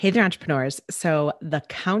Hey there, entrepreneurs. So the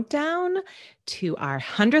countdown to our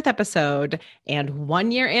 100th episode and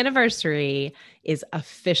 1 year anniversary is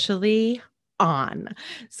officially on.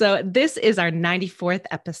 So this is our 94th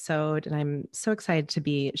episode, and I'm so excited to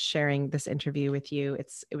be sharing this interview with you.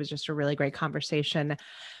 It was just a really great conversation,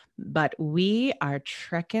 but we are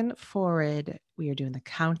trekking forward. We are doing the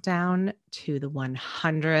countdown to the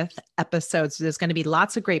 100th episode. So there's going to be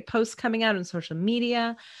lots of great posts coming out on social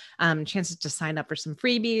media, chances to sign up for some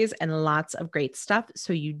freebies and lots of great stuff.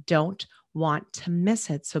 So you don't want to miss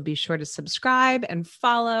it. So be sure to subscribe and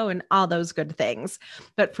follow and all those good things.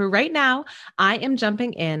 But for right now, I am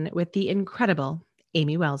jumping in with the incredible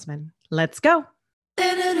Amy Welsman. Let's go.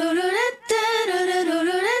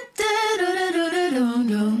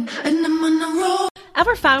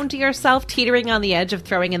 Ever found yourself teetering on the edge of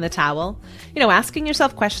throwing in the towel? Asking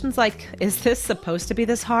yourself questions like, is this supposed to be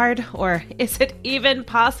this hard? Or is it even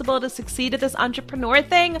possible to succeed at this entrepreneur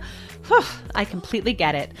thing? Whew, I completely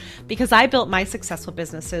get it, because I built my successful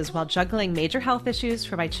businesses while juggling major health issues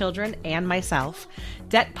for my children and myself,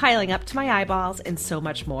 debt piling up to my eyeballs, and so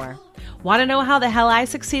much more. Want to know how the hell I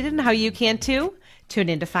succeeded and how you can too? Tune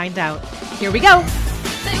in to find out. Here we go.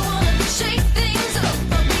 They want to shake things up.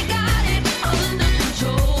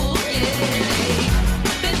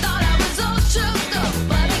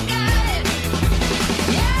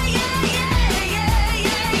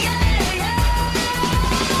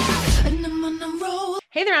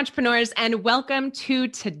 Hey there, entrepreneurs, and welcome to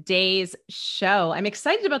today's show. I'm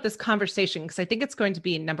excited about this conversation because I think it's going to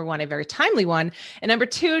be, number one, a very timely one, and number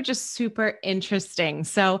two, just super interesting.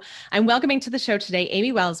 So I'm welcoming to the show today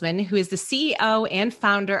Amy Welsman, who is the CEO and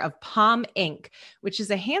founder of Palm Inc., which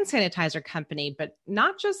is a hand sanitizer company, but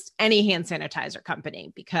not just any hand sanitizer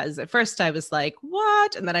company, because at first I was like,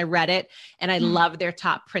 what? And then I read it, and I love their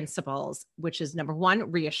top principles, which is number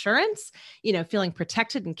one, reassurance, feeling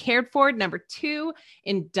protected and cared for. Number two,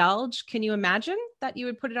 indulge. Can you imagine that you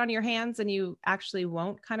would put it on your hands and you actually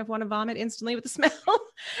won't kind of want to vomit instantly with the smell?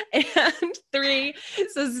 And three,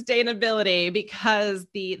 sustainability, because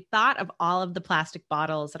the thought of all of the plastic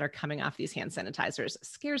bottles that are coming off these hand sanitizers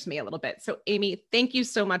scares me a little bit. So Amy, thank you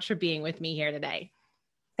so much for being with me here today.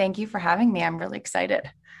 Thank you for having me. I'm really excited.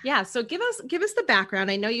 Yeah. So give us the background.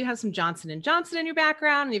 I know you have some Johnson & Johnson in your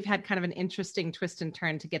background, and you've had kind of an interesting twist and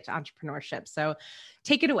turn to get to entrepreneurship. So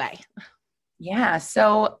take it away. Yeah.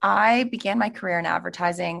 So I began my career in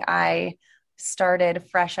advertising. I started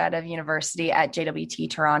fresh out of university at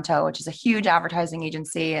JWT Toronto, which is a huge advertising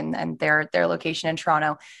agency, and their location in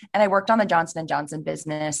Toronto. And I worked on the Johnson & Johnson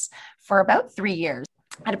business for about 3 years.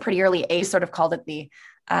 At a pretty early age, sort of called it the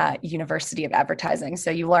University of Advertising.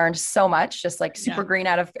 So you learned so much, just like super green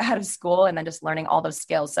out of school, and then just learning all those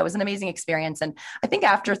skills. So it was an amazing experience. And I think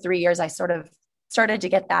after 3 years, I sort of started to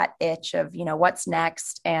get that itch of, what's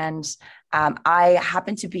next. And I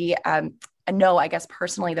happen to be, I guess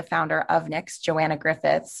personally, the founder of Nix, Joanna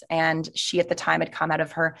Griffiths. And she at the time had come out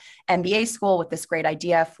of her MBA school with this great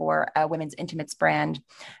idea for a women's intimates brand.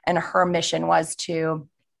 And her mission was to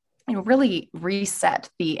really reset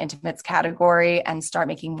the intimates category and start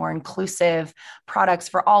making more inclusive products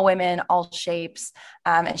for all women, all shapes.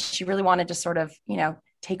 And she really wanted to sort of,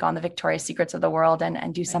 take on the Victoria's Secrets of the world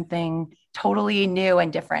and do something totally new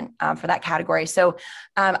and different for that category. So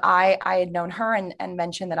I had known her and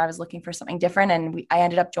mentioned that I was looking for something different. And I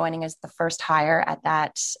ended up joining as the first hire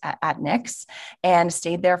at Nix, and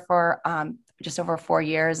stayed there for just over 4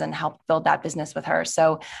 years and helped build that business with her.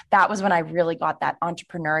 So that was when I really got that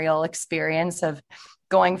entrepreneurial experience of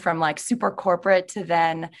going from like super corporate to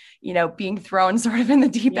then, being thrown sort of in the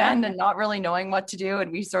deep end and not really knowing what to do.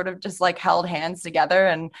 And we sort of just like held hands together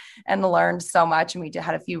and learned so much. And we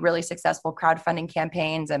had a few really successful crowdfunding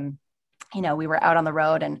campaigns, and, we were out on the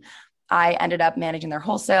road, and I ended up managing their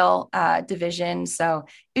wholesale division. So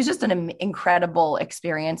it was just an incredible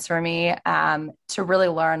experience for me to really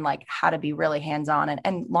learn like how to be really hands-on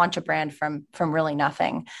and launch a brand from really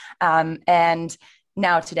nothing. And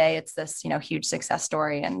now today it's this, huge success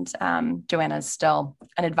story, and Joanna is still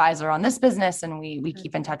an advisor on this business, and we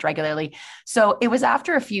keep in touch regularly. So it was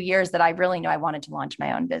after a few years that I really knew I wanted to launch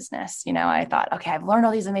my own business. I thought, okay, I've learned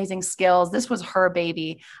all these amazing skills. This was her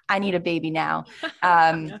baby. I need a baby now.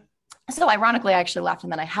 So ironically, I actually left,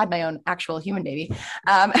 and then I had my own actual human baby.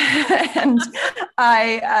 And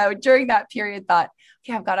I, during that period, thought,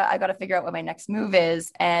 okay, I got to figure out what my next move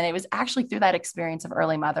is. And it was actually through that experience of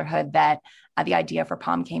early motherhood that the idea for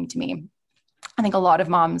Palm came to me. I think a lot of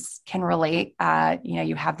moms can relate.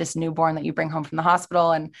 You have this newborn that you bring home from the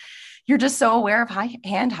hospital, and you're just so aware of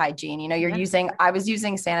hand hygiene. I was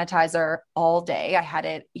using sanitizer all day. I had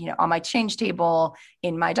it, on my change table,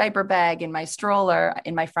 in my diaper bag, in my stroller,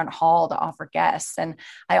 in my front hall to offer guests. And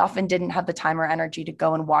I often didn't have the time or energy to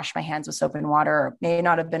go and wash my hands with soap and water, or may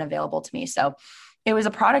not have been available to me. So it was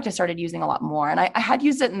a product I started using a lot more. And I had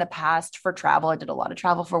used it in the past for travel. I did a lot of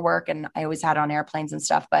travel for work, and I always had it on airplanes and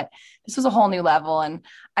stuff, but this was a whole new level. And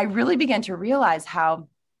I really began to realize how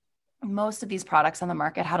most of these products on the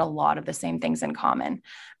market had a lot of the same things in common.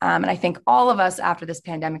 And I think all of us after this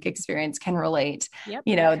pandemic experience can relate. Yep.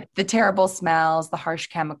 The terrible smells, the harsh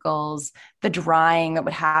chemicals, the drying that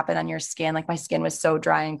would happen on your skin. Like my skin was so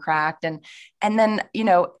dry and cracked. And then,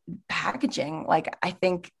 packaging, like I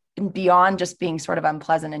think beyond just being sort of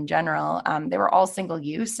unpleasant in general, they were all single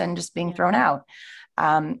use and just being thrown out.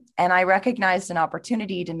 And I recognized an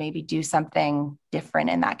opportunity to maybe do something different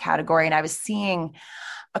in that category. And I was seeing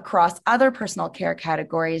across other personal care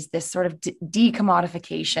categories, this sort of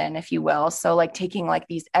decommodification, if you will. So like taking like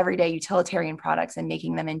these everyday utilitarian products and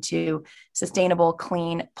making them into sustainable,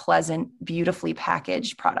 clean, pleasant, beautifully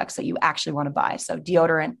packaged products that you actually want to buy. So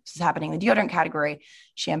deodorant, this is happening in the deodorant category,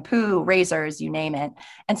 shampoo, razors, you name it.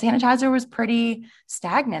 And sanitizer was pretty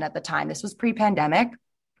stagnant at the time. This was pre-pandemic.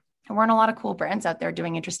 There weren't a lot of cool brands out there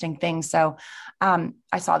doing interesting things. So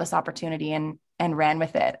I saw this opportunity and ran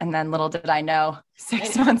with it. And then little did I know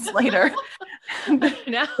 6 months later, the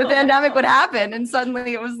pandemic would happen. And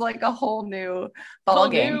suddenly it was like a whole new ball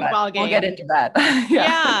game. We'll get into that.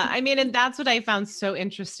 Yeah. I mean, and that's what I found so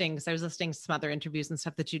interesting, because I was listening to some other interviews and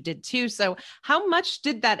stuff that you did too. So how much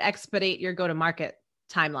did that expedite your go-to-market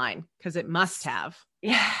timeline? Because it must have.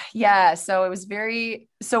 Yeah. So it was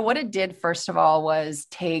so what it did, first of all, was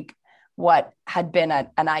take what had been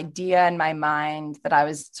an idea in my mind that I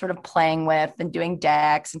was sort of playing with and doing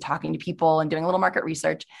decks and talking to people and doing a little market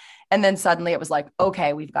research. And then suddenly it was like,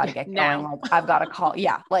 okay, we've got to get going. Like I've got to call.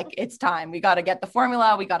 Yeah. Like it's time. We got to get the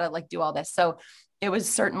formula. We got to like do all this. So it was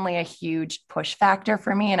certainly a huge push factor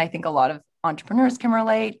for me. And I think a lot of entrepreneurs can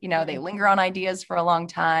relate. They linger on ideas for a long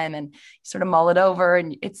time and sort of mull it over,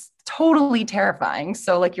 and it's totally terrifying.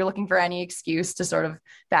 So like you're looking for any excuse to sort of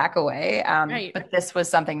back away. Right. But this was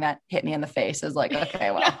something that hit me in the face. Is like, okay,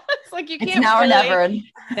 well, it's like you can't. It's now or never.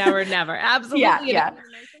 Now or never. Absolutely. Yeah. And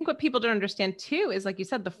I think what people don't understand too is, like you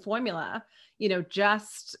said, the formula.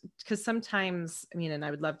 Just because sometimes, and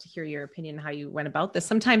I would love to hear your opinion on how you went about this.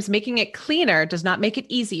 Sometimes making it cleaner does not make it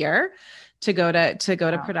easier to go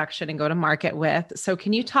to production and go to market with. So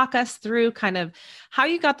can you talk us through kind of how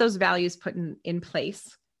you got those values put in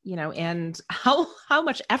place, and how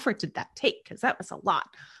much effort did that take? Because that was a lot.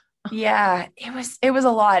 Yeah, it was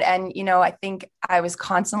a lot. And, I think I was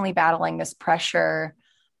constantly battling this pressure.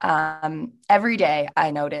 Every day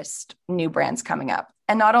I noticed new brands coming up.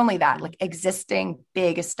 And not only that, like existing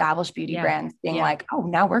big established beauty brands being like, oh,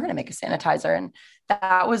 now we're going to make a sanitizer. And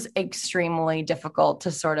that was extremely difficult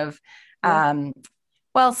to sort of,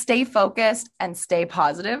 stay focused and stay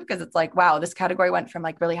positive, because it's like, wow, this category went from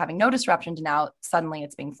like really having no disruption to now suddenly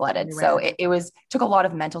it's being flooded. Right. So it took a lot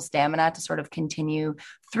of mental stamina to sort of continue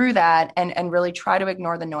through that and really try to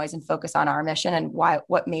ignore the noise and focus on our mission and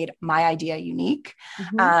what made my idea unique.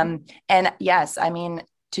 Mm-hmm. And yes,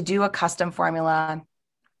 to do a custom formula,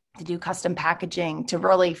 to do custom packaging, to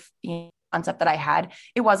really, concept that I had,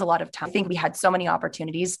 it was a lot of time. I think we had so many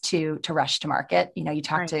opportunities to rush to market. You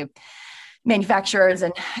talk to manufacturers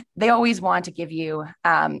and they always want to give you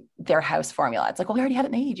their house formula. It's like, well, we already have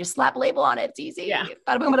it made. Just slap a label on it. It's easy. Yeah.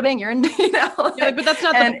 Bada boom, bada bing. You're in, but that's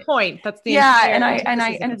not the point. That's the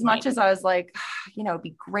and as much as I was like, it'd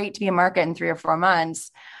be great to be in market in 3 or 4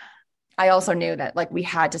 months, I also knew that like we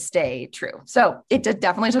had to stay true. So it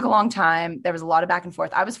definitely took a long time. There was a lot of back and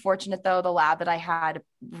forth. I was fortunate though. The lab that I had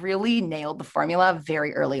really nailed the formula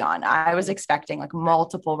very early on. I was expecting like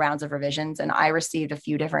multiple rounds of revisions, and I received a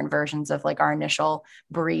few different versions of like our initial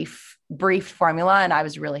brief formula. And I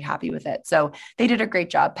was really happy with it. So they did a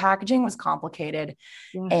great job. Packaging was complicated.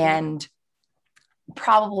 Mm-hmm. And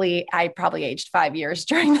I probably aged 5 years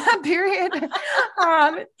during that period,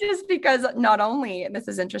 just because not only, and this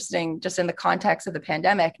is interesting, just in the context of the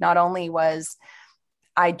pandemic, not only was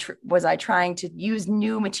I trying to use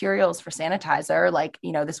new materials for sanitizer, like,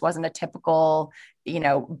 this wasn't a typical,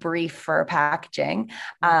 brief for packaging.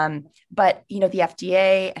 But, the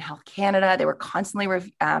FDA and Health Canada, they were constantly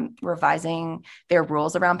revising their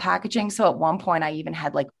rules around packaging. So at one point I even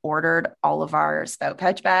had like ordered all of our spout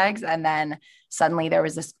pouch bags. And then suddenly there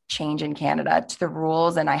was this change in Canada to the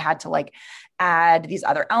rules. And I had to like add these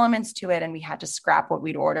other elements to it, and we had to scrap what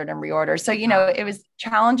we'd ordered and reorder. So, it was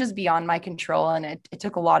challenges beyond my control, and it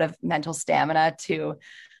took a lot of mental stamina to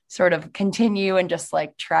sort of continue and just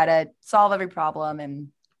like try to solve every problem. And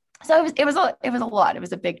so it was a lot. It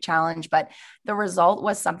was a big challenge, but the result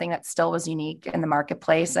was something that still was unique in the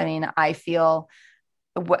marketplace. I mean, I feel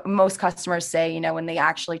what most customers say, when they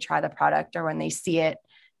actually try the product or when they see it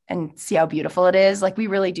and see how beautiful it is, like we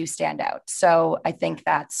really do stand out. So I think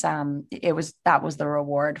that was the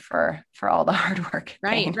reward for all the hard work.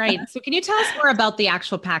 Right. So can you tell us more about the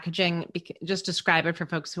actual packaging? Just describe it for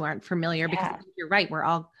folks who aren't familiar, because you're right. We're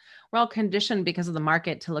all conditioned because of the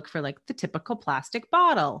market to look for like the typical plastic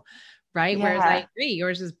bottle, right? Yeah. Whereas I agree,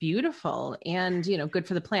 yours is beautiful and, good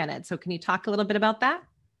for the planet. So can you talk a little bit about that?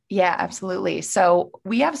 Yeah, absolutely. So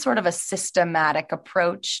we have sort of a systematic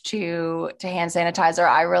approach to hand sanitizer.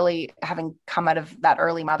 I really, having come out of that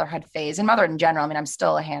early motherhood phase and motherhood in general, I mean, I'm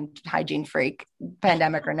still a hand hygiene freak,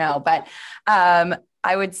 pandemic or no, but I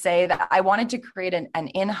would say that I wanted to create an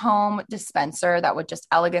in-home dispenser that would just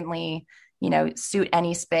elegantly, suit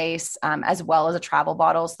any space, as well as a travel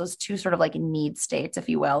bottle. So those two sort of like need states, if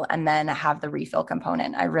you will, and then have the refill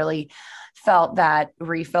component. I really felt that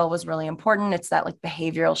refill was really important. It's that like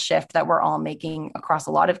behavioral shift that we're all making across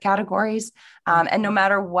a lot of categories. And no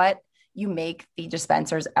matter what you make the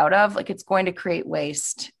dispensers out of, like it's going to create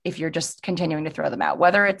waste if you're just continuing to throw them out,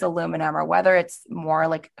 whether it's aluminum or whether it's more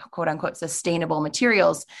like quote unquote sustainable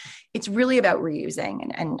materials. It's really about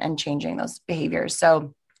reusing and changing those behaviors.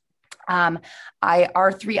 So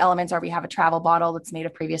our three elements are, we have a travel bottle that's made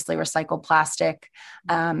of previously recycled plastic,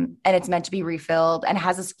 and it's meant to be refilled and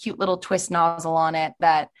has this cute little twist nozzle on it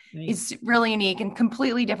that is really unique and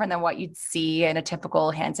completely different than what you'd see in a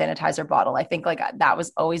typical hand sanitizer bottle. I think like that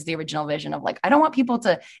was always the original vision of like, I don't want people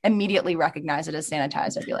to immediately recognize it as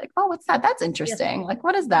sanitizer. Be like, oh, what's that? That's interesting. Like,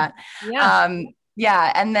 what is that?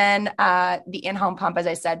 Yeah. And then the in-home pump, as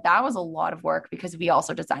I said, that was a lot of work because we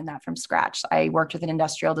also designed that from scratch. I worked with an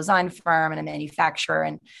industrial design firm and a manufacturer,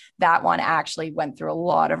 and that one actually went through a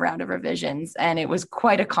lot of round of revisions, and it was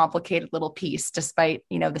quite a complicated little piece, despite,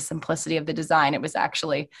 the simplicity of the design. It was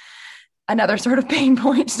actually another sort of pain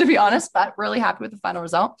point, to be honest, but really happy with the final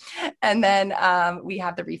result. And then we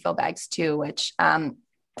have the refill bags too, which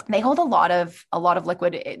they hold a lot of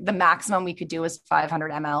liquid. The maximum we could do is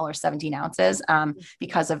 500 ml or 17 ounces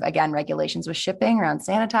because of, again, regulations with shipping around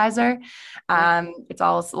sanitizer. It's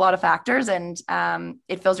all a lot of factors, and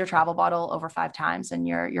it fills your travel bottle over 5 times and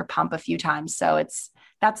your pump a few times. So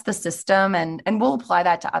that's the system. And we'll apply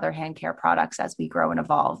that to other hand care products as we grow and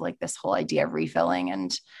evolve, like this whole idea of refilling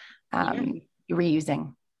and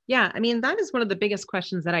reusing. Yeah. I mean, that is one of the biggest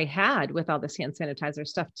questions that I had with all this hand sanitizer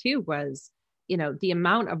stuff too, was the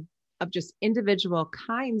amount of just individual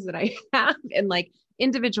kinds that I have and like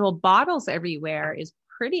individual bottles everywhere is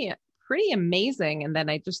pretty amazing. And then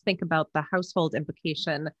I just think about the household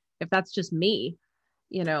implication. If that's just me,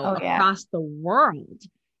 across the world,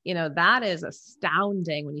 that is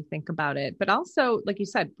astounding when you think about it. But also, like you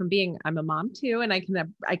said, I'm a mom too. And I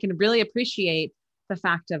can really appreciate the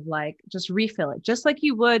fact of like, just refill it, just like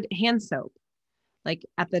you would hand soap. Like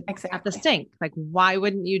at the sink, like why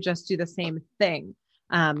wouldn't you just do the same thing?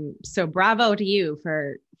 So bravo to you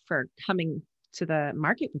for coming to the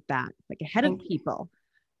market with that, like ahead of people.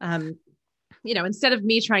 Instead of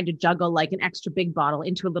me trying to juggle like an extra big bottle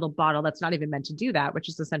into a little bottle that's not even meant to do that, which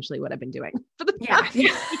is essentially what I've been doing for the past.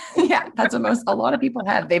 Yeah. That's a lot of people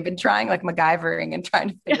have. They've been trying like MacGyvering and trying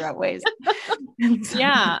to figure out ways.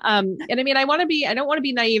 Yeah. And I mean, I don't want to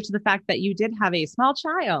be naive to the fact that you did have a small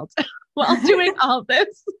child while doing all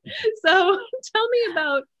this. So tell me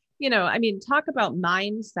about, talk about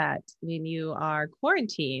mindset when you are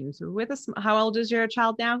quarantined with how old is your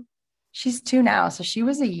child now? She's 2 now. So she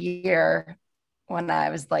was a year when I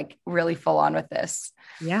was like really full on with this.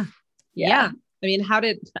 Yeah. I mean,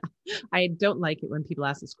 I don't like it when people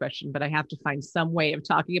ask this question, but I have to find some way of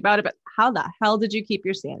talking about it. But how the hell did you keep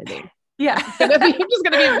your sanity? Yeah. I'm just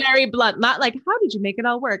going to be very blunt, not like, how did you make it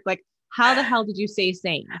all work? Like, how the hell did you stay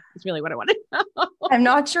sane? That's really what I want to know. I'm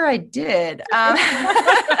not sure I did.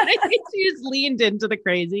 You just leaned into the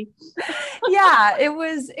crazy. Yeah, it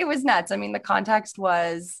was nuts. I mean, the context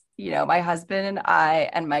was, my husband and I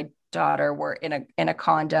and my daughter were in a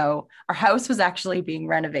condo. Our house was actually being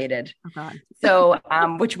renovated. Oh God. So,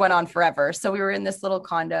 which went on forever. So we were in this little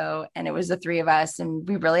condo and it was the 3 of us, and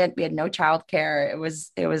we had no childcare. It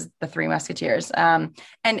was the 3 Musketeers. And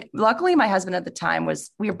luckily my husband at the time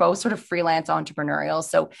we were both sort of freelance entrepreneurial.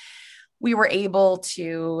 So we were able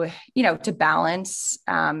to, to balance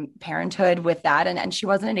parenthood with that. And she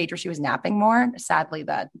wasn't an age where she was napping more. Sadly,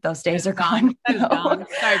 those days are gone. That is gone.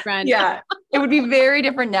 Sorry, friend. Yeah, it would be very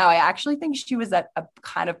different now. I actually think she was at a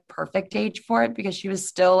kind of perfect age for it, because she was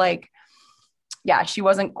still like, yeah, she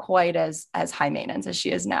wasn't quite as high maintenance as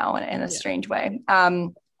she is now in a strange way.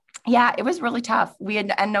 Yeah, it was really tough. We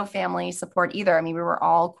had and no family support either. I mean, we were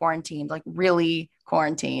all quarantined, like really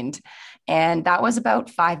quarantined. And that was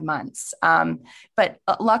about 5 months. But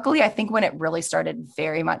luckily, I think when it really started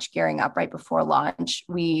very much gearing up right before launch,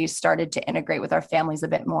 we started to integrate with our families a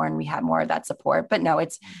bit more, and we had more of that support. But no,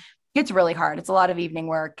 it's really hard. It's a lot of evening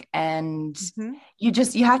work, and you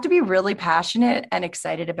have to be really passionate and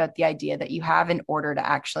excited about the idea that you have in order to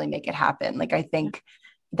actually make it happen. Like, I think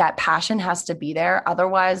that passion has to be there.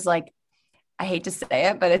 Otherwise, like, I hate to say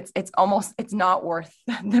it, but it's not worth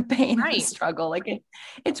the pain and the struggle. Like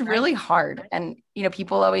it's really hard. And,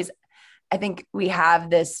 people always, I think we have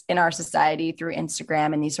this in our society through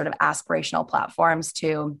Instagram and these sort of aspirational platforms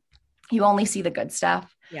too. You only see the good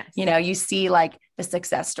stuff. Yes. You see like the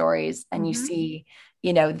success stories, and you see,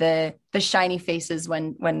 the shiny faces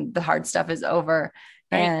when the hard stuff is over.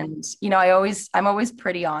 Right. And, I'm always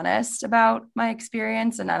pretty honest about my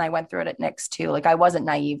experience. And then I went through it at Nix too. Like, I wasn't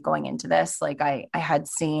naive going into this. Like I had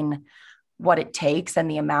seen what it takes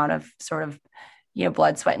and the amount of sort of,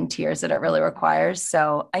 blood, sweat, and tears that it really requires.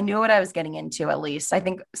 So I knew what I was getting into, at least. I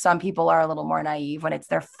think some people are a little more naive when it's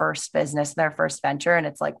their first business, their first venture. And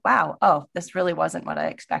it's like, wow, oh, this really wasn't what I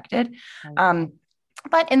expected.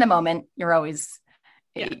 But in the moment, you're always,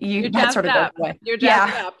 you're jazzed up. You're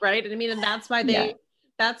jazzed up, right? And I mean, and that's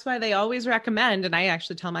why they always recommend. And I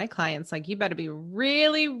actually tell my clients, like, you better be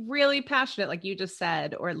really, really passionate, like you just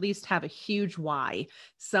said, or at least have a huge why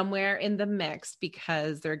somewhere in the mix,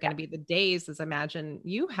 because there are going to be the days, as I imagine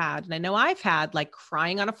you had, and I know I've had, like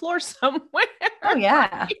crying on a floor somewhere. Oh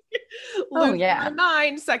yeah. Losing my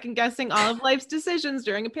mind, second guessing all of life's decisions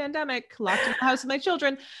during a pandemic, locked in the house with my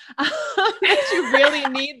children. But you really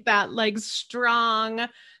need that like strong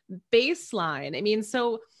baseline. I mean,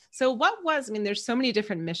 so there's so many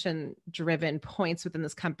different mission driven points within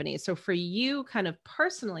this company. So for you kind of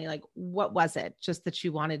personally, like, what was it? Just that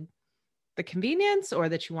you wanted the convenience, or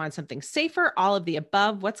that you wanted something safer, all of the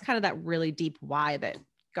above? What's kind of that really deep why that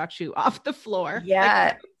got you off the floor?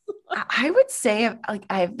 Yeah. I would say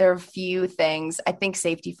there are a few things. I think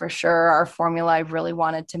safety for sure. Our formula, I really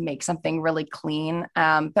wanted to make something really clean,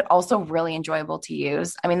 but also really enjoyable to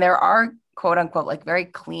use. I mean, there are quote unquote, like very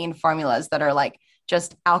clean formulas that are like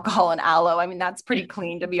just alcohol and aloe. I mean, that's pretty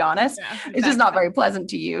clean, to be honest. Yeah, exactly. It's just not very pleasant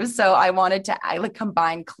to use. So I wanted to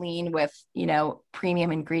combine clean with,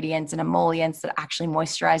 premium ingredients and emollients that actually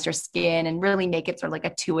moisturize your skin and really make it sort of like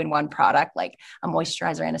a 2-in-1 product, like a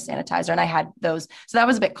moisturizer and a sanitizer. And I had those. So that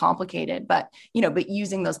was a bit complicated, but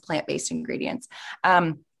using those plant-based ingredients.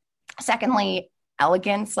 Secondly,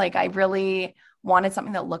 elegance. Like, I really wanted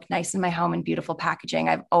something that looked nice in my home and beautiful packaging.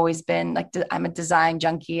 I've always been like, I'm a design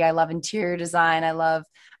junkie. I love interior design. I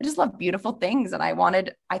just love beautiful things. And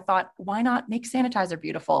I thought, why not make sanitizer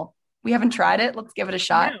beautiful? We haven't tried it. Let's give it a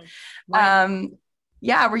shot.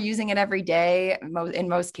 We're using it every day in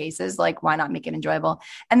most cases. Like, why not make it enjoyable?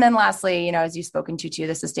 And then lastly, as you've spoken to too,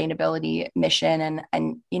 the sustainability mission.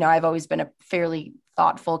 And I've always been a fairly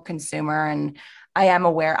thoughtful consumer, and I am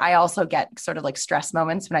aware. I also get sort of like stress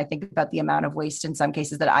moments when I think about the amount of waste in some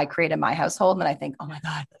cases that I create in my household. And I think, oh my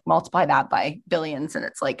God, multiply that by billions. And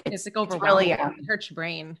it's like overwhelming. It hurts your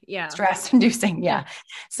brain. Yeah. Stress inducing. Yeah.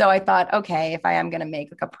 So I thought, okay, if I am going to make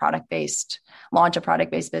like launch a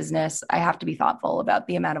product-based business, I have to be thoughtful about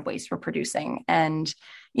the amount of waste we're producing. And,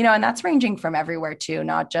 and that's ranging from everywhere too,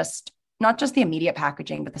 not just the immediate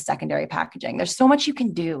packaging, but the secondary packaging. There's so much you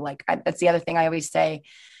can do. Like, that's the other thing I always say.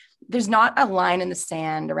 There's not a line in the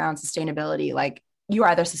sand around sustainability. Like, you're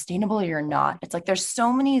either sustainable or you're not. It's like, there's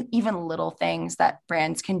so many even little things that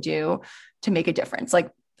brands can do to make a difference.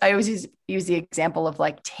 Like, I always use the example of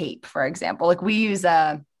like tape, for example. Like, we use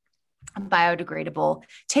a biodegradable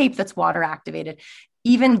tape that's water activated.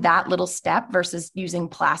 Even that little step versus using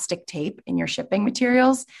plastic tape in your shipping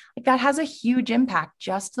materials, like, that has a huge impact.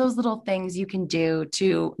 Just those little things you can do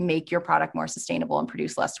to make your product more sustainable and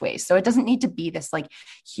produce less waste. So it doesn't need to be this like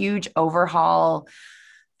huge overhaul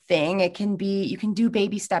thing. It can be, you can do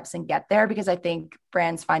baby steps and get there, because I think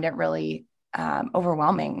brands find it really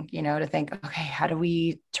overwhelming, to think, okay, how do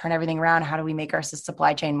we turn everything around? How do we make our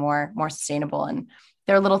supply chain more sustainable? And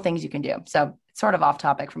there are little things you can do. So it's sort of off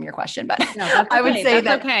topic from your question, but no, that's I would okay. say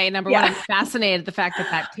That's that, okay. Number one, I'm fascinated the fact that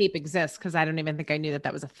that tape exists because I don't even think I knew that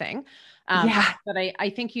that was a thing. yeah, But I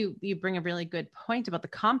think you bring a really good point about the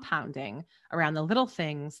compounding around the little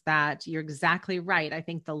things that you're exactly right. I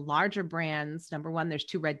think the larger brands, number one, there's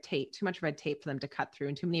too much red tape for them to cut through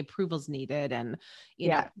and too many approvals needed. And,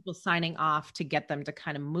 people signing off to get them to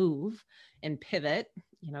kind of move and pivot,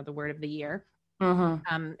 the word of the year.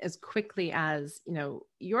 As quickly as,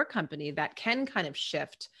 your company that can kind of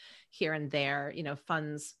shift here and there,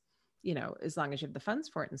 funds, as long as you have the funds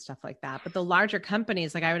for it and stuff like that. But the larger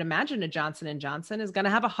companies, like I would imagine a Johnson and Johnson is going to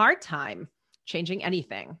have a hard time changing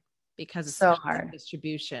anything because it's so such hard a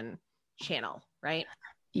distribution channel, right?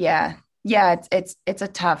 Yeah. Yeah. It's a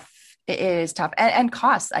tough, it is tough. And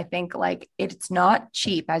costs, I think like it's not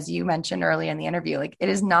cheap, as you mentioned earlier in the interview, like it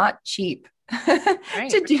is not cheap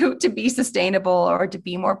Right. to be sustainable or to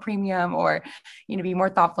be more premium or, be more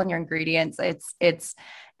thoughtful in your ingredients. It's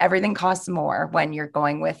everything costs more when you're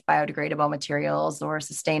going with biodegradable materials or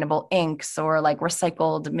sustainable inks or like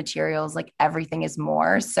recycled materials, like everything is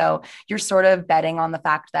more. So you're sort of betting on the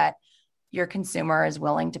fact that your consumer is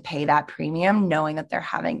willing to pay that premium, knowing that they're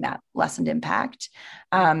having that lessened impact.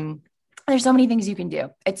 There's so many things you can do.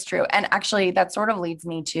 It's true. And actually that sort of leads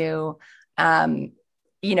me to,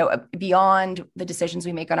 beyond the decisions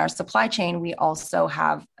we make on our supply chain, we also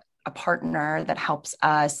have a partner that helps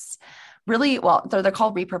us really well. They're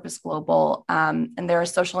called Repurpose Global. And they're a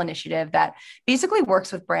social initiative that basically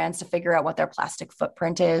works with brands to figure out what their plastic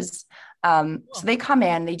footprint is. So they come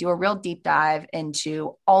in, they do a real deep dive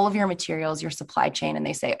into all of your materials, your supply chain, and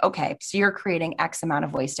they say, okay, so you're creating X amount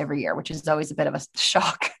of waste every year, which is always a bit of a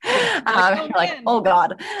shock. You're like, oh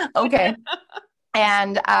God, okay.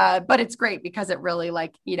 And, but it's great because it really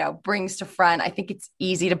brings to front, I think it's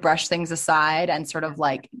easy to brush things aside and sort of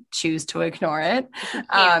like choose to ignore it.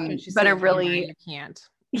 But it really, you can't.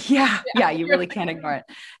 Yeah, you really can't ignore it.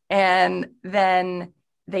 And then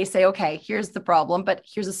they say, okay, here's the problem, but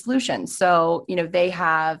here's a solution. So, they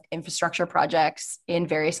have infrastructure projects in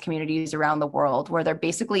various communities around the world where they're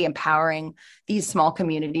basically empowering these small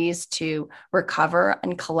communities to recover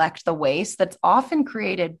and collect the waste that's often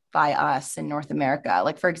created by us in North America.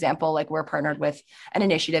 Like, for example, like we're partnered with an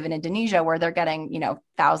initiative in Indonesia where they're getting,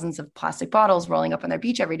 thousands of plastic bottles rolling up on their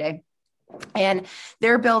beach every day. And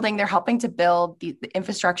they're helping to build the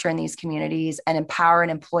infrastructure in these communities and empower and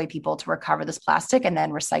employ people to recover this plastic and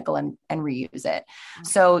then recycle and reuse it.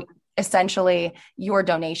 So essentially your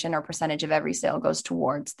donation or percentage of every sale goes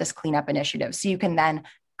towards this cleanup initiative. So you can then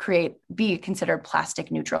be considered plastic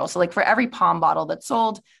neutral. So like for every palm bottle that's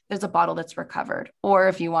sold, there's a bottle that's recovered. Or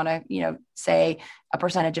if you want to, say a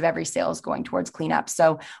percentage of every sale is going towards cleanup.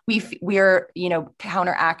 So we're,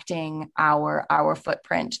 counteracting our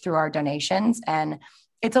footprint through our donations. And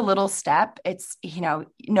it's a little step. It's,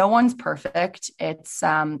 no one's perfect. It's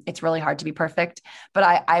really hard to be perfect, but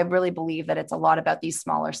I really believe that it's a lot about these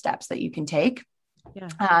smaller steps that you can take. Yeah.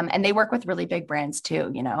 And they work with really big brands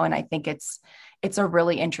too, and I think it's a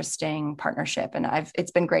really interesting partnership and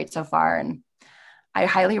it's been great so far. And I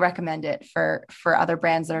highly recommend it for other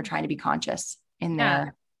brands that are trying to be conscious in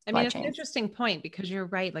their it's an interesting point because you're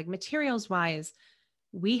right. Like materials wise,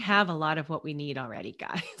 we have a lot of what we need already,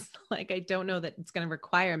 guys. Like, I don't know that it's going to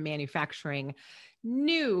require manufacturing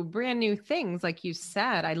brand new things. Like you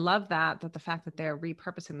said, I love that the fact that they're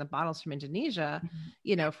repurposing the bottles from Indonesia,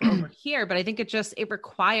 for over here. But I think it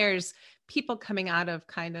requires people coming out of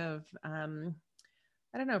kind of,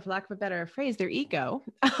 I don't know, for lack of a better phrase, their ego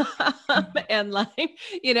and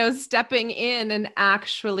stepping in and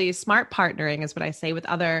actually smart partnering is what I say with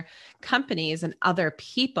other companies and other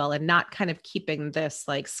people and not kind of keeping this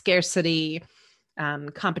like scarcity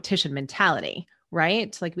competition mentality,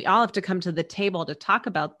 right? Like we all have to come to the table to talk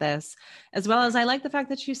about this, as well as I like the fact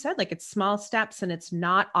that you said like it's small steps and it's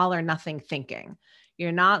not all or nothing thinking.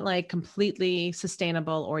 You're not like completely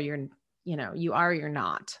sustainable or you are, you're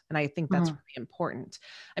not. And I think that's really important.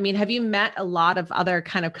 I mean, have you met a lot of other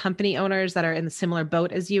kind of company owners that are in the similar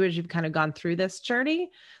boat as you've kind of gone through this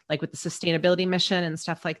journey, like with the sustainability mission and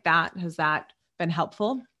stuff like that? Has that been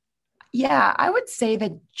helpful? Yeah, I would say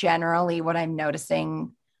that generally what I'm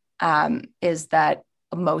noticing is that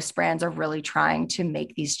most brands are really trying to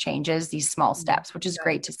make these changes, these small steps, which is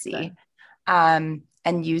great to see. And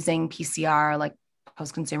using PCR, like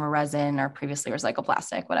post-consumer resin or previously recycled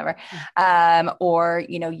plastic, whatever, or,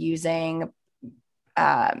 using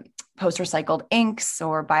post-recycled inks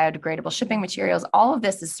or biodegradable shipping materials. All of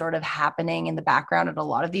this is sort of happening in the background at a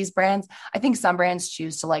lot of these brands. I think some brands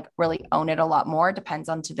choose to like really own it a lot more. It depends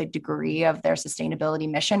on to the degree of their sustainability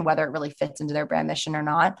mission, whether it really fits into their brand mission or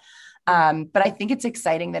not. But I think it's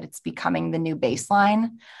exciting that it's becoming the new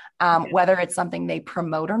baseline, whether it's something they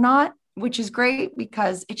promote or not, which is great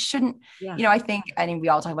because it shouldn't, I mean, we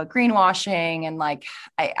all talk about greenwashing and like,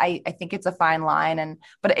 I think it's a fine line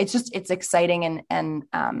but it's exciting and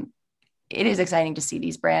it is exciting to see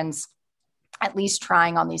these brands at least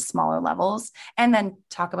trying on these smaller levels, and then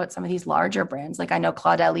talk about some of these larger brands. Like I know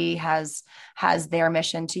Claudeli has their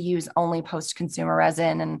mission to use only post-consumer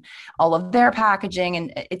resin and all of their packaging.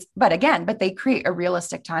 And but they create a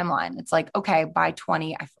realistic timeline. It's like, okay, by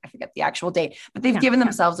 20, I forget the actual date, but they've given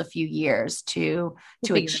themselves a few years to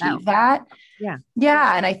achieve that. Yeah.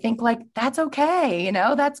 Yeah. And I think like, that's okay.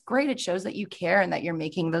 That's great. It shows that you care and that you're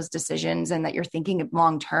making those decisions and that you're thinking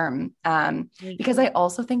long-term. Because I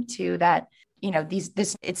also think too, that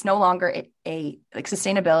it's no longer like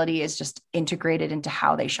sustainability is just integrated into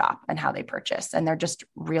how they shop and how they purchase. And they're just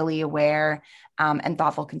really aware and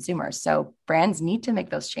thoughtful consumers. So brands need to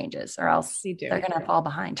make those changes or else they're going to fall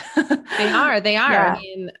behind. They are. Yeah. I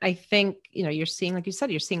mean, I think, you're seeing, like you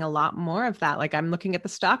said, you're seeing a lot more of that. Like I'm looking at the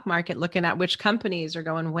stock market, looking at which companies are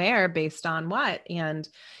going where based on what, and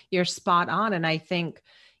you're spot on. And I think,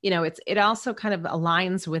 it also kind of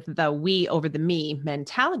aligns with the we over the me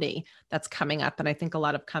mentality that's coming up. And I think a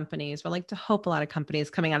lot of companies, hope a lot of companies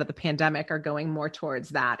coming out of the pandemic are going more towards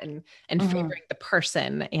that and favoring the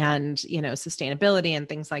person and, sustainability and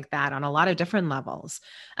things like that on a lot of different levels.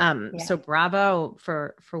 So bravo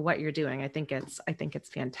for what you're doing. I think it's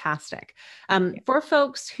fantastic. For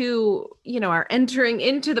folks who, are entering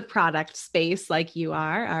into the product space like you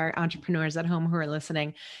are, our entrepreneurs at home who are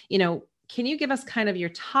listening, can you give us kind of your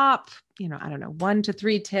top, 1 to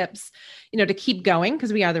 3 tips, to keep going?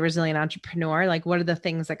 Because we are the resilient entrepreneur. Like, what are the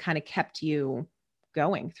things that kind of kept you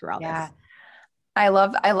going through all this? I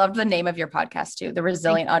love the name of your podcast too, the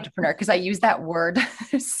resilient entrepreneur, because I use that word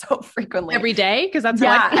so frequently every day. Because that's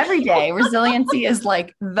every day. Resiliency is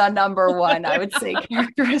like the number one, I would say,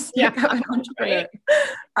 characteristic of an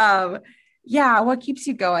entrepreneur. What keeps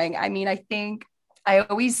you going? I mean, I think I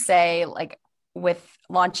always say like, with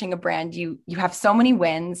launching a brand, you have so many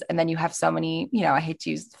wins and then you have so many, I hate to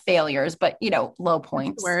use failures, but low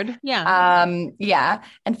points. Word. Yeah.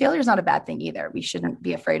 And failure is not a bad thing either. We shouldn't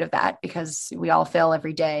be afraid of that because we all fail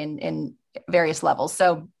every day in various levels.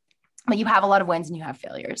 So, but you have a lot of wins and you have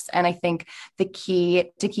failures. And I think the key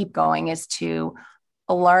to keep going is to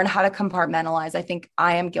learn how to compartmentalize. I think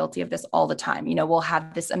I am guilty of this all the time. We'll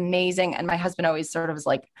have this amazing, and my husband always sort of is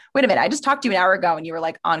like, wait a minute, I just talked to you an hour ago and you were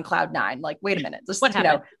like on cloud 9. Like, wait a minute, just, let's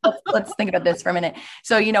think about this for a minute.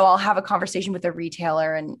 So, I'll have a conversation with a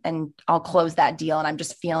retailer and I'll close that deal. And I'm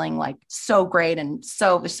just feeling like so great. And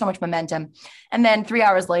so there's so much momentum. And then 3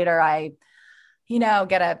 hours later, I,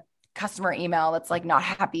 get a customer email that's like not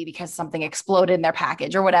happy because something exploded in their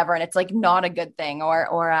package or whatever. And it's like not a good thing.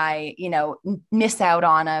 Or I, miss out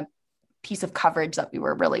on a piece of coverage that we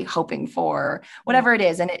were really hoping for, whatever it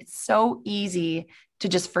is. And it's so easy to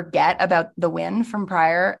just forget about the win from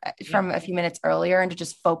a few minutes earlier and to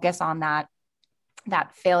just focus on that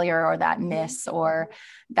failure or that miss or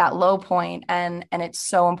that low point. And it's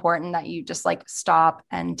so important that you just like stop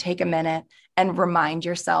and take a minute and remind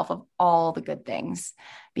yourself of all the good things,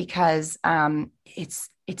 because it's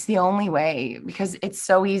the only way, because it's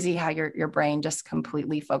so easy how your brain just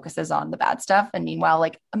completely focuses on the bad stuff. And meanwhile,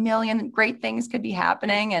 like a million great things could be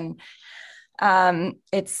happening. And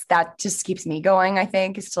it's that just keeps me going, I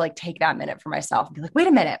think, is to like take that minute for myself and be like, wait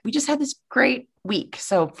a minute, we just had this great week.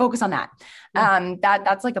 So focus on that.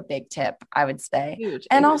 That's like a big tip, I would say. Huge.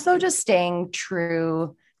 And also just staying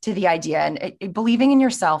true to the idea and believing in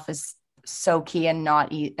yourself is so key and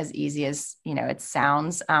not as easy as, it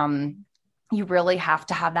sounds. You really have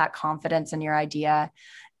to have that confidence in your idea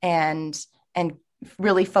and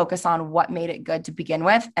really focus on what made it good to begin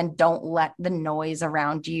with. And don't let the noise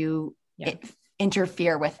around you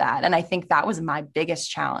interfere with that. And I think that was my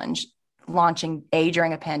biggest challenge launching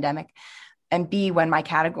during a pandemic, and B, when my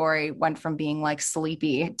category went from being like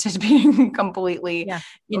sleepy to being completely,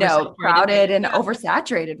 crowded and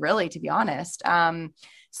oversaturated, really, to be honest.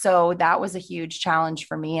 So that was a huge challenge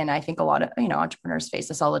for me. And I think a lot of, entrepreneurs face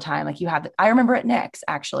this all the time. Like I remember at Nick's,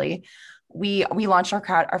 actually, we launched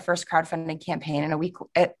our first crowdfunding campaign, and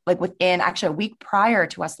within a week prior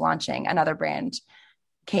to us launching, another brand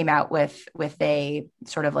came out with a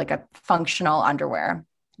sort of like a functional underwear.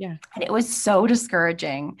 Yeah. And it was so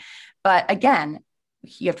discouraging. But again,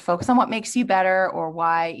 you have to focus on what makes you better, or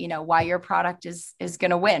why your product is going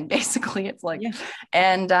to win. Basically, it's like,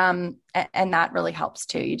 and that really helps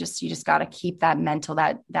too. You just got to keep that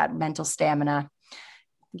mental stamina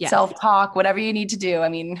Yes. self-talk, whatever you need to do. I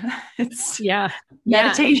mean, it's Yeah.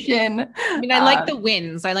 meditation. I mean, I like the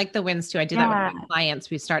wins. I like the wins too. I do that with Yeah. my clients.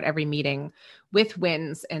 We start every meeting with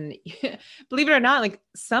wins. And believe it or not, like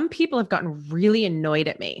some people have gotten really annoyed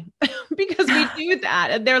at me because we do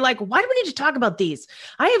that. And they're like, why do we need to talk about these?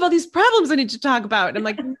 I have all these problems I need to talk about. And I'm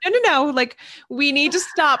like, no. Like we need to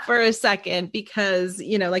stop for a second because,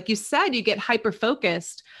 like you said, you get hyper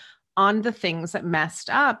focused on the things that messed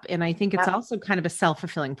up. And I think it's also kind of a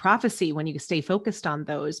self-fulfilling prophecy when you stay focused on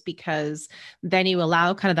those, because then you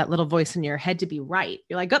allow kind of that little voice in your head to be right.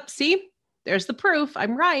 You're like, oh, see, there's the proof.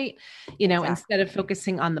 I'm right. Instead of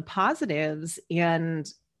focusing on the positives. And,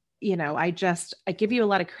 I give you a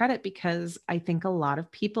lot of credit because I think a lot of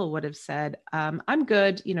people would have said, I'm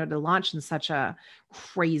good, to launch in such a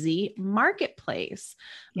crazy marketplace.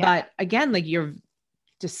 Yeah. But again, like you're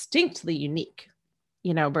distinctly unique,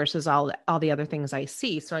 versus all the other things I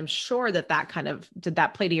see. So I'm sure that did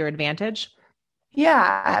that play to your advantage?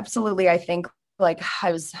 Yeah, absolutely. I think like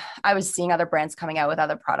I was seeing other brands coming out with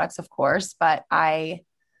other products, of course, but I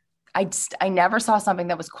never saw something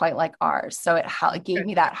that was quite like ours. So it gave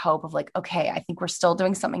me that hope of like, okay, I think we're still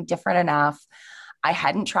doing something different enough. I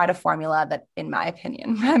hadn't tried a formula that, in my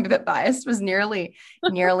opinion, I'm a bit biased, was nearly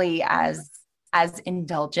as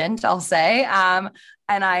indulgent, I'll say.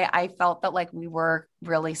 And I felt that like we were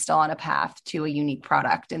really still on a path to a unique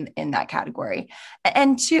product in that category.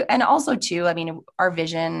 And also, I mean, our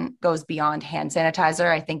vision goes beyond hand sanitizer.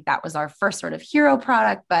 I think that was our first sort of hero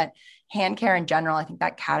product, but hand care in general, I think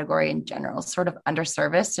that category in general is sort of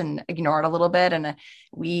underserviced and ignored a little bit. And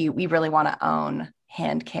we really want to own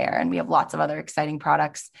hand care, and we have lots of other exciting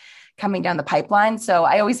products coming down the pipeline. So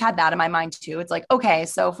I always had that in my mind too. It's like, okay,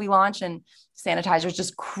 so if we launch and sanitizer is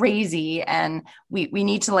just crazy and we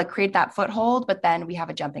need to like create that foothold, but then we have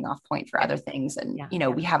a jumping off point for other things. And,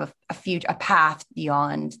 we have a path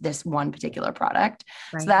beyond this one particular product.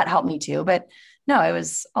 Right. So that helped me too. But no, it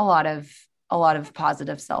was a lot of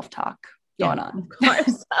positive self-talk going on.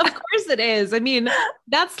 Of course it is. I mean,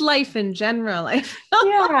 that's life in general.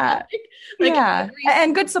 Yeah.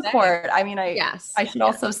 And good support. I mean, I should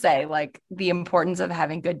also say like the importance of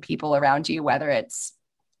having good people around you, whether it's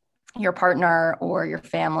your partner or your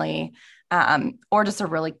family, or just a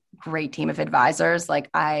really great team of advisors. Like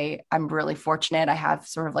I'm really fortunate. I have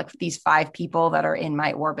sort of like these 5 people that are in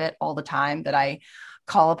my orbit all the time that I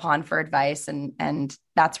call upon for advice. And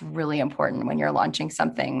that's really important when you're launching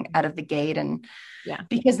something out of the gate. And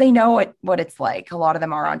because they know what it's like. A lot of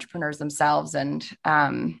them are entrepreneurs themselves. And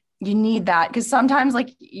you need that because sometimes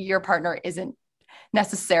like your partner isn't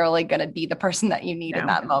necessarily going to be the person that you need in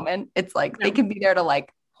that moment. It's like they can be there to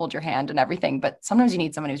like hold your hand and everything, but sometimes you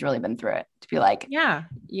need someone who's really been through it to be like,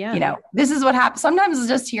 this is what happened. Sometimes it's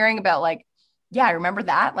just hearing about like, I remember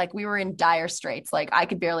that. Like we were in dire straits. Like I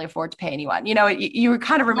could barely afford to pay anyone, you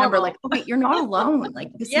kind of remember like, oh, wait, you're not alone.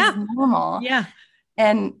 Like this is normal. Yeah.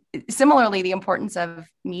 And similarly, the importance of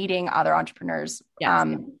meeting other entrepreneurs,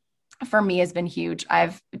 for me has been huge.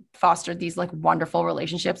 I've fostered these like wonderful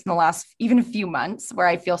relationships in the last even a few months where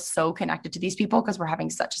I feel so connected to these people because we're having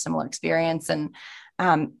such a similar experience. And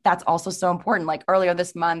that's also so important. Like earlier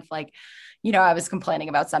this month, like, I was complaining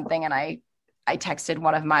about something and I texted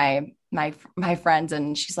one of my friends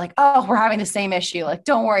and she's like, oh, we're having the same issue. Like,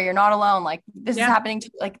 don't worry, you're not alone. Like this is happening to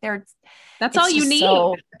like that's all you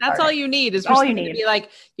need. That's all you need is all you need to be like,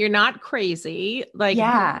 you're not crazy. Like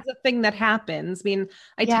this is a thing that happens. I mean,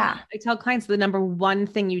 I tell clients the number one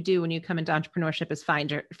thing you do when you come into entrepreneurship is find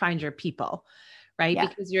your people, right? Yeah.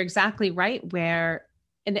 Because you're exactly right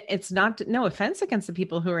and it's not, no offense against the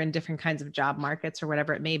people who are in different kinds of job markets or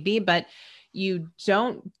whatever it may be, but you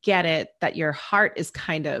don't get it that your heart is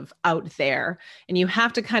kind of out there and you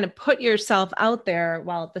have to kind of put yourself out there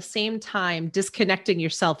while at the same time disconnecting your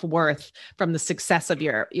self-worth from the success of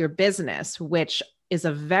your business, which is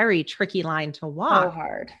a very tricky line to walk. So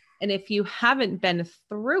hard. And if you haven't been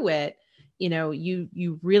through it,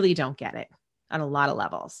 you really don't get it on a lot of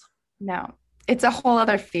levels. No, it's a whole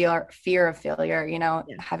other fear of failure,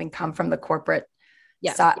 having come from the corporate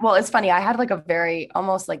side. Well, it's funny. I had like a very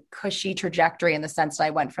almost like cushy trajectory in the sense that I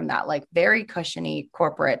went from that like very cushiony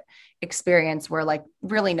corporate experience where like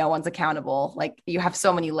really no one's accountable. Like you have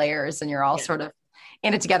so many layers and you're all sort of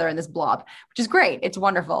in it together in this blob, which is great. It's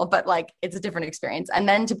wonderful, but like, it's a different experience. And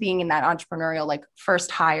then to being in that entrepreneurial, like first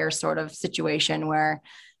hire sort of situation where,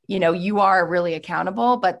 you are really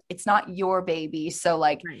accountable, but it's not your baby. So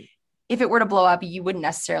like, if it were to blow up, you wouldn't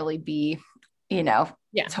necessarily be,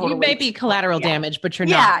 totally, you may be collateral damage, but you're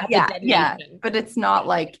not. Yeah. But it's not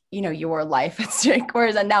like, your life at stake.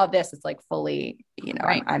 Whereas now this is like fully,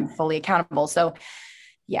 I'm fully accountable. So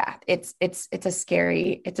yeah, it's a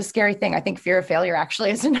scary thing. I think fear of failure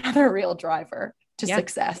actually is another real driver to Yeah.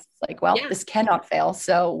 success. Like, well, Yeah. this cannot fail.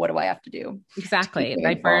 So what do I have to do? Exactly. To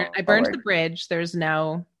I burned the bridge. There's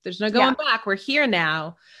no going back. We're here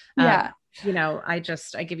now. Um, Yeah.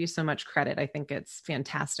 I give you so much credit. I think it's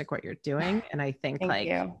fantastic what you're doing. And I think Thank like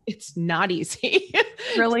you. it's not easy.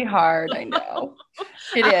 Really hard. I know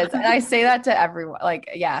it is. And I say that to everyone.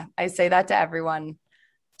 Like, yeah, I say that to everyone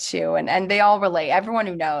too. And they all relate. Everyone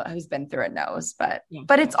who's been through it knows, Yeah.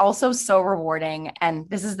 but it's also so rewarding. And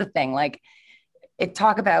this is the thing, like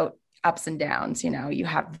talk about ups and downs. You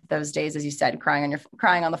have those days, as you said, crying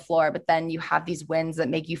on the floor, but then you have these wins that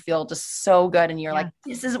make you feel just so good. And you're like,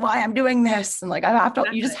 this is why I'm doing this. And like,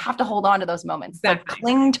 you just have to hold on to those moments. Exactly. Like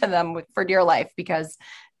cling to them for dear life, because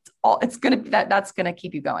it's going to, that's going to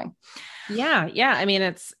keep you going. Yeah. Yeah. I mean,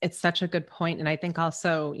 it's such a good point. And I think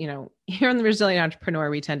also, here in the Resilient Entrepreneur,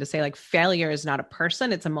 we tend to say like failure is not a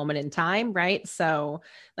person, it's a moment in time. Right. So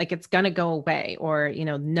like, it's going to go away, or,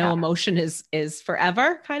 no emotion is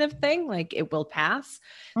forever kind of thing. Like it will pass.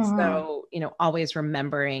 Mm-hmm. So, always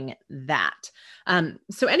remembering that.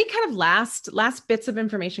 So any kind of last bits of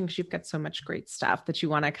information, because you've got so much great stuff that you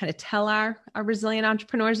want to kind of tell our resilient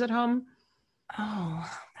entrepreneurs at home. Oh,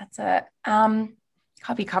 that's a,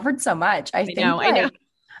 we covered so much. I know.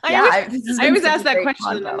 I always ask that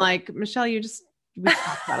question, and I'm like, Michelle, we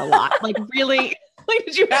talked about a lot. Like, really? Like,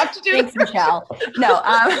 did you have to do Thanks, Michelle. No.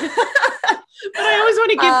 But I always want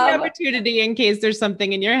to give the opportunity in case there's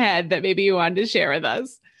something in your head that maybe you wanted to share with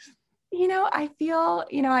us. I feel,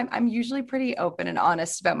 I'm usually pretty open and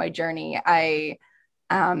honest about my journey. As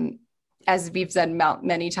we've said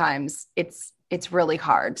many times, it's really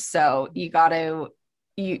hard. So you got to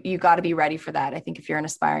be ready for that. I think if you're an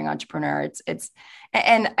aspiring entrepreneur,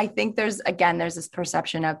 and I think there's this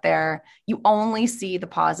perception out there, you only see the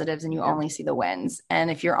positives and you only see the wins. And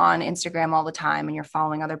if you're on Instagram all the time and you're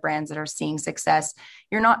following other brands that are seeing success,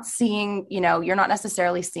 you're not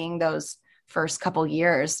necessarily seeing those first couple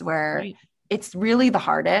years where it's really the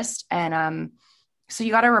hardest. And, so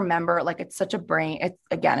you got to remember, like, it's such a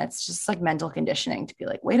it's just like mental conditioning to be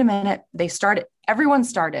like, wait a minute, everyone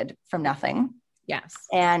started from nothing. Yes.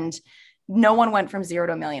 And no one went from 0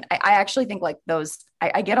 to 1 million. I actually think like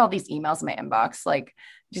I get all these emails in my inbox, like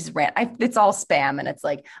just it's all spam. And it's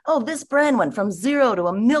like, oh, this brand went from 0 to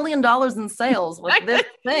 $1 million in sales with this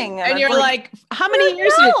thing. And you're like, how many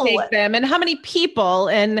years did it take them? And how many people?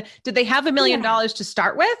 And did they have $1 million to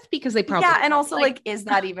start with? Because they probably, and also like, is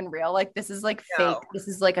that even real? Like, this is like fake. This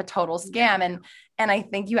is like a total scam. And I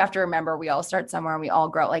think you have to remember, we all start somewhere and we all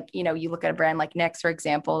grow. Like, you look at a brand like Nix, for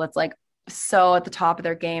example, that's like so at the top of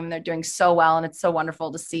their game and they're doing so well. And it's so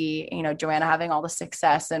wonderful to see, Joanna having all the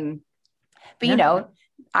success but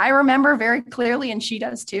I remember very clearly, and she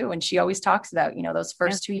does too. And she always talks about, those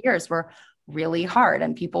first 2 years were really hard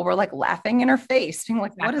and people were like laughing in her face, being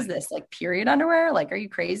like, what is this? Like period underwear? Like, are you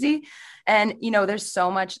crazy? And, there's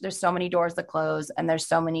so many doors that close and there's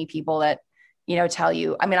so many people that, tell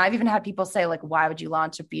you, I mean, I've even had people say like, why would you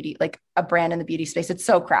launch a brand in the beauty space? It's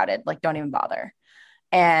so crowded. Like, don't even bother.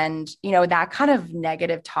 And, that kind of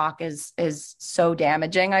negative talk is so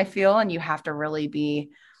damaging, I feel. And you have to really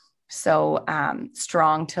be so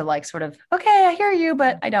strong to like sort of, okay, I hear you,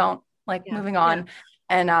 but I don't moving on.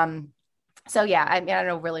 And so, yeah, I mean, I don't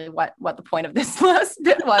know really what the point of this last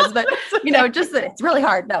bit was, but just that it's really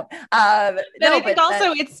hard. No. I think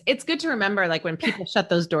also it's good to remember, like when people shut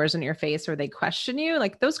those doors in your face or they question you,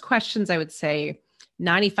 like those questions, I would say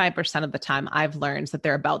 95% of the time I've learned that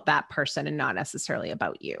they're about that person and not necessarily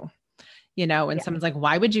about you. And someone's like,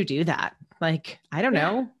 why would you do that? Like, I don't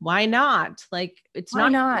know. Why not? Like, it's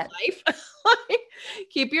not life. Like,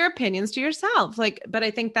 keep your opinions to yourself. Like, but I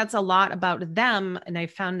think that's a lot about them. And I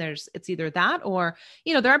found it's either that or,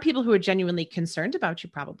 there are people who are genuinely concerned about you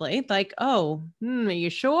probably like, oh, are you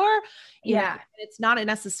sure? It's not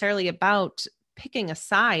necessarily about picking a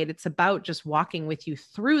side. It's about just walking with you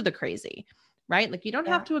through the crazy, right? Like you don't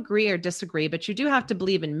have to agree or disagree, but you do have to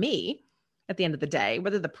believe in me at the end of the day,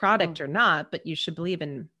 whether the product or not, but you should believe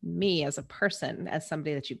in me as a person, as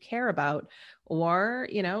somebody that you care about, or,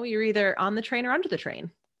 you're either on the train or under the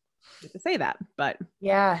train. I hate to say that, but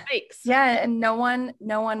thanks. Yeah. And no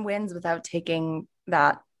one wins without taking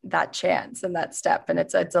that chance and that step. And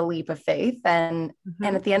it's a leap of faith. And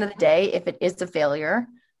at the end of the day, if it is a failure,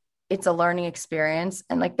 it's a learning experience.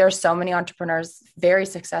 And like, there's so many entrepreneurs, very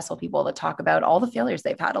successful people that talk about all the failures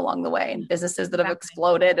they've had along the way and businesses that have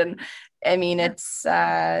exploded. And I mean, it's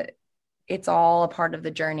all a part of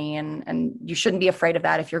the journey and you shouldn't be afraid of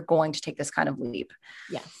that if you're going to take this kind of leap.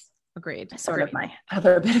 Yes. Agreed. Sort of my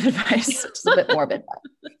other bit of advice, which is a bit morbid,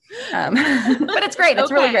 but it's great.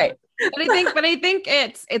 It's really great. But I think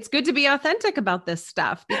it's good to be authentic about this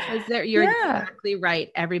stuff, because you're exactly right.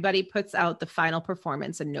 Everybody puts out the final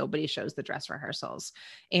performance and nobody shows the dress rehearsals.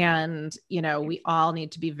 And, we all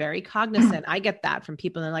need to be very cognizant. I get that from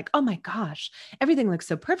people, and they're like, oh my gosh, everything looks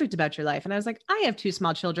so perfect about your life. And I was like, I have 2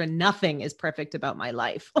 small children. Nothing is perfect about my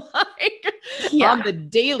life. On the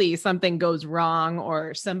daily, something goes wrong,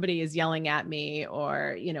 or somebody is yelling at me,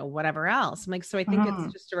 or, whatever else. I'm like, so I think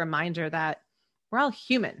it's just a reminder that we're all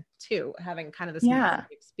human too, having kind of this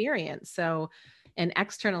experience. So an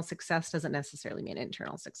external success doesn't necessarily mean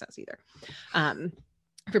internal success either,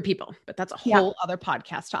 for people, but that's a whole other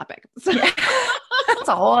podcast topic. So that's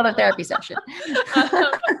a whole other therapy session.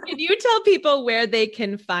 Can you tell people where they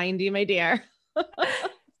can find you, my dear?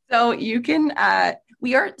 So you can,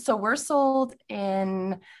 we're sold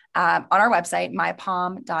in, on our website,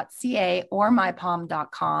 mypalm.ca or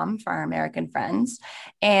mypalm.com for our American friends.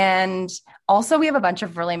 And also we have a bunch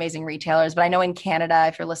of really amazing retailers, but I know in Canada,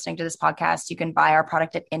 if you're listening to this podcast, you can buy our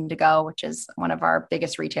product at Indigo, which is one of our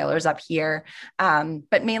biggest retailers up here.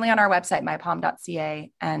 But mainly on our website,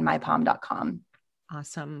 mypalm.ca and mypalm.com.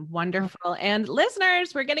 Awesome. Wonderful. And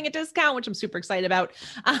listeners, we're getting a discount, which I'm super excited about.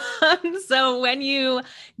 So when you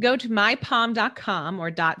go to mypalm.com or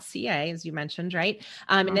 .ca, as you mentioned, right?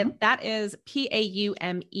 And that is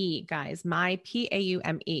PAUME, guys,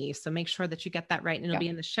 PAUME. So make sure that you get that right. And it'll be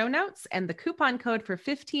in the show notes. And the coupon code for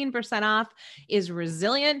 15% off is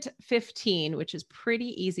Resilient15, which is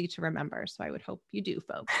pretty easy to remember. So I would hope you do,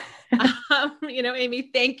 folks.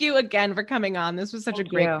 Amy, thank you again for coming on. This was such a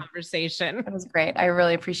great conversation. It was great. I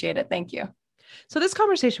really appreciate it. Thank you. So this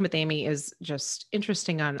conversation with Amy is just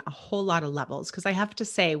interesting on a whole lot of levels, because I have to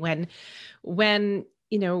say, when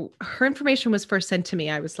her information was first sent to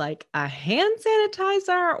me, I was like, a hand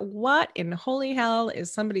sanitizer? What in holy hell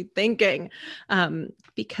is somebody thinking?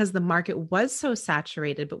 Because the market was so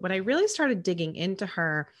saturated. But when I really started digging into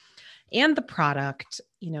her and the product,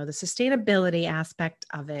 the sustainability aspect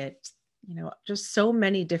of it, just so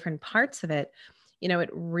many different parts of it, it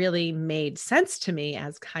really made sense to me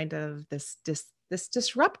as kind of this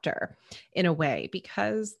disruptor in a way,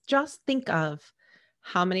 because just think of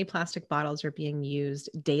how many plastic bottles are being used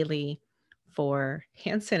daily for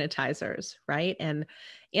hand sanitizers, right? And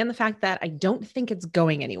the fact that I don't think it's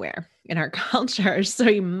going anywhere in our culture. So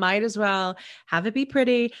you might as well have it be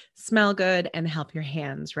pretty, smell good, and help your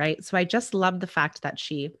hands, right? So I just love the fact that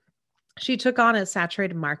she took on a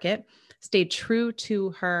saturated market, stayed true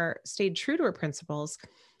to her principles,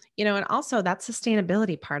 and also that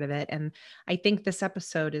sustainability part of it. And I think this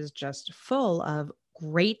episode is just full of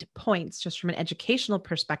great points, just from an educational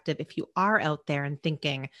perspective. If you are out there and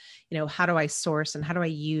thinking, how do I source and how do I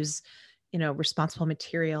use, responsible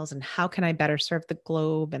materials, and how can I better serve the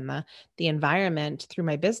globe and the environment through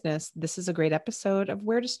my business, this is a great episode of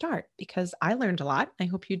where to start, because I learned a lot. I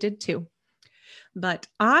hope you did too. But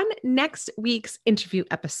on next week's interview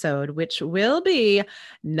episode, which will be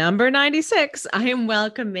number 96, I am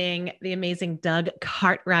welcoming the amazing Doug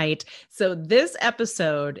Cartwright. So this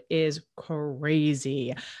episode is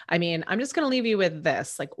crazy. I mean, I'm just going to leave you with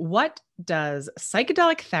this. Like, what does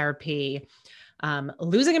psychedelic therapy,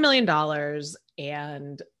 losing $1 million,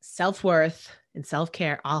 and self-worth and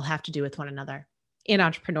self-care all have to do with one another? In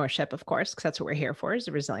entrepreneurship, of course, because that's what we're here for, is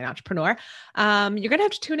a resilient entrepreneur. You're going to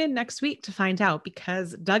have to tune in next week to find out,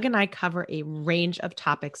 because Doug and I cover a range of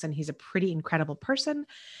topics, and he's a pretty incredible person,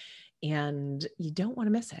 and you don't want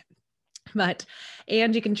to miss it.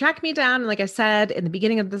 And you can track me down. Like I said in the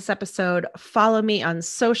beginning of this episode, follow me on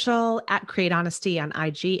social at Create Honesty on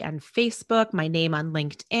IG and Facebook, my name on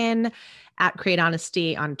LinkedIn, at Create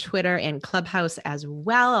Honesty on Twitter and Clubhouse as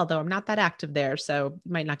well, although I'm not that active there, so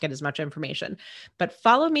you might not get as much information. But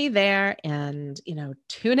follow me there, and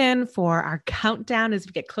tune in for our countdown as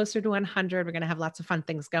we get closer to 100. We're going to have lots of fun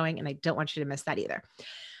things going, and I don't want you to miss that either.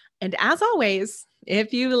 And as always,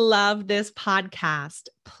 if you love this podcast,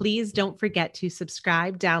 please don't forget to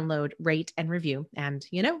subscribe, download, rate, and review. And,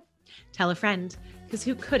 tell a friend, because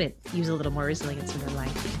who couldn't use a little more resilience in their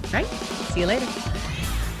life, right? See you later.